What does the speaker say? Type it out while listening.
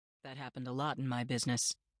That happened a lot in my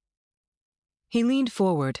business. He leaned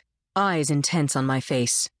forward, eyes intense on my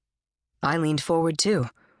face. I leaned forward too.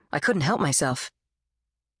 I couldn't help myself.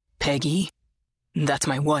 Peggy? That's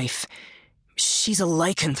my wife. She's a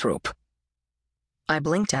lycanthrope. I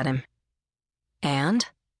blinked at him. And?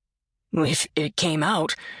 If it came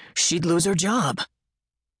out, she'd lose her job.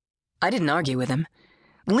 I didn't argue with him.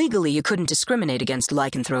 Legally, you couldn't discriminate against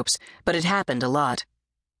lycanthropes, but it happened a lot.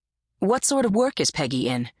 What sort of work is Peggy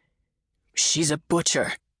in? She's a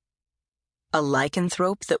butcher. A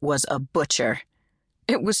lycanthrope that was a butcher.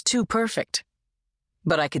 It was too perfect.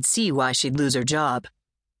 But I could see why she'd lose her job.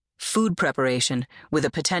 Food preparation with a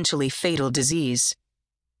potentially fatal disease.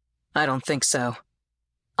 I don't think so.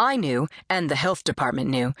 I knew, and the health department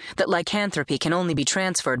knew, that lycanthropy can only be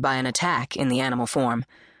transferred by an attack in the animal form.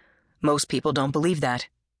 Most people don't believe that.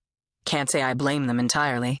 Can't say I blame them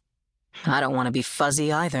entirely. I don't want to be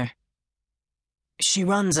fuzzy either. She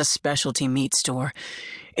runs a specialty meat store.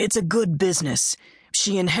 It's a good business.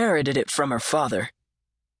 She inherited it from her father.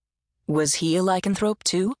 Was he a lycanthrope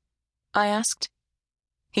too? I asked.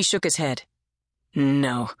 He shook his head.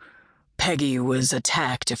 No. Peggy was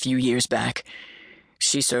attacked a few years back.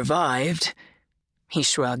 She survived. He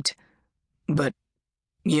shrugged. But,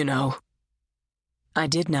 you know. I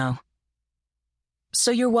did know.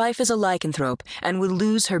 So your wife is a lycanthrope and would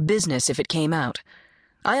lose her business if it came out.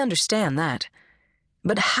 I understand that.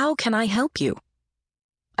 But how can I help you?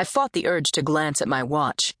 I fought the urge to glance at my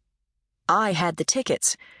watch. I had the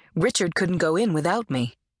tickets. Richard couldn't go in without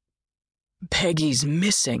me. Peggy's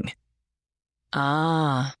missing.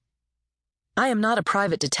 Ah. I am not a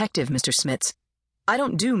private detective, Mr. Smits. I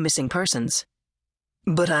don't do missing persons.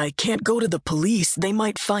 But I can't go to the police. They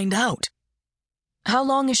might find out. How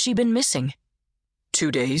long has she been missing? 2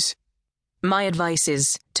 days. My advice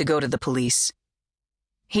is to go to the police.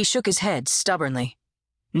 He shook his head stubbornly.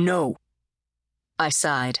 No. I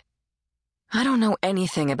sighed. I don't know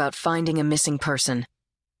anything about finding a missing person.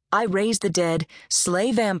 I raise the dead,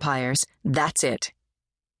 slay vampires, that's it.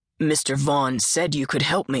 Mr. Vaughn said you could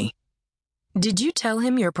help me. Did you tell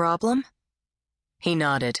him your problem? He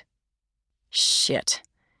nodded. Shit.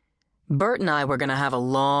 Bert and I were going to have a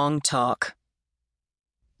long talk.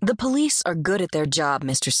 The police are good at their job,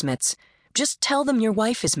 Mr. Smits. Just tell them your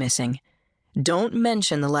wife is missing. Don't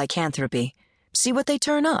mention the lycanthropy. See what they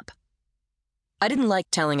turn up. I didn't like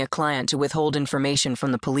telling a client to withhold information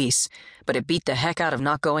from the police, but it beat the heck out of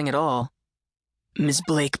not going at all. Miss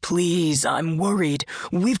Blake, please, I'm worried.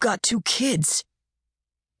 We've got 2 kids.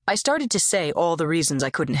 I started to say all the reasons I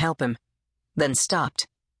couldn't help him, then stopped.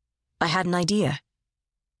 I had an idea.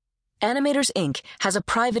 Animators Inc. has a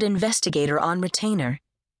private investigator on retainer.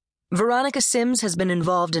 Veronica Sims has been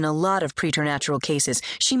involved in a lot of preternatural cases.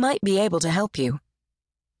 She might be able to help you.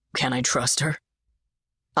 Can I trust her?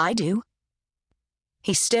 I do.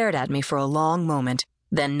 He stared at me for a long moment,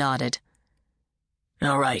 then nodded.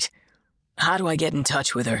 All right. How do I get in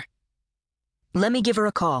touch with her? Let me give her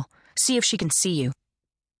a call. See if she can see you.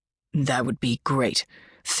 That would be great.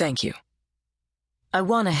 Thank you. I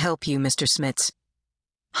want to help you, Mr. Smits.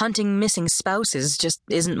 Hunting missing spouses just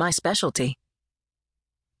isn't my specialty.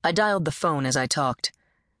 I dialed the phone as I talked.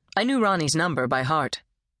 I knew Ronnie's number by heart.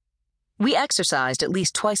 We exercised at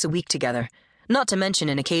least twice a week together, not to mention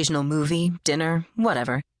an occasional movie, dinner,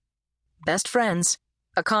 whatever. Best friends,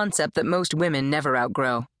 a concept that most women never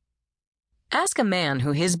outgrow. Ask a man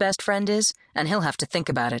who his best friend is, and he'll have to think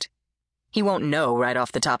about it. He won't know right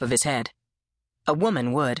off the top of his head. A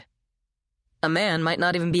woman would. A man might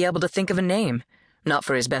not even be able to think of a name, not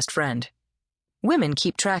for his best friend. Women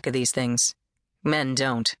keep track of these things. Men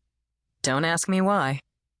don't. Don't ask me why.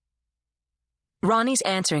 Ronnie's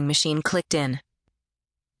answering machine clicked in.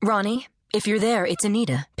 Ronnie, if you're there, it's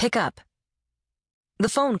Anita. Pick up. The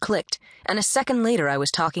phone clicked, and a second later I was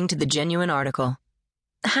talking to the genuine article.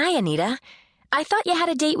 Hi, Anita. I thought you had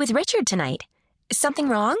a date with Richard tonight. Is something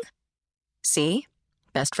wrong? See?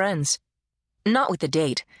 Best friends. Not with the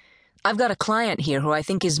date. I've got a client here who I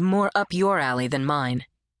think is more up your alley than mine.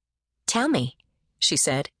 Tell me, she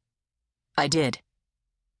said. I did.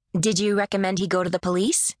 Did you recommend he go to the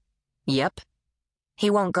police? Yep. He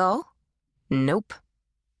won't go? Nope.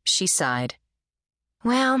 She sighed.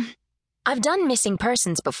 Well, I've done missing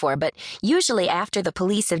persons before, but usually after the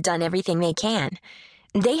police have done everything they can.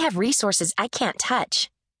 They have resources I can't touch.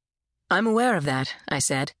 I'm aware of that, I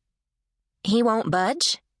said. He won't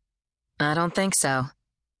budge? I don't think so.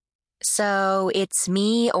 So it's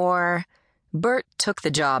me or... Bert took the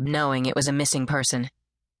job knowing it was a missing person.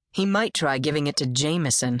 He might try giving it to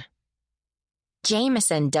Jameson.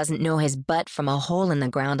 Jameson doesn't know his butt from a hole in the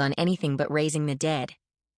ground on anything but raising the dead.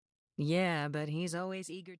 Yeah, but he's always eager to...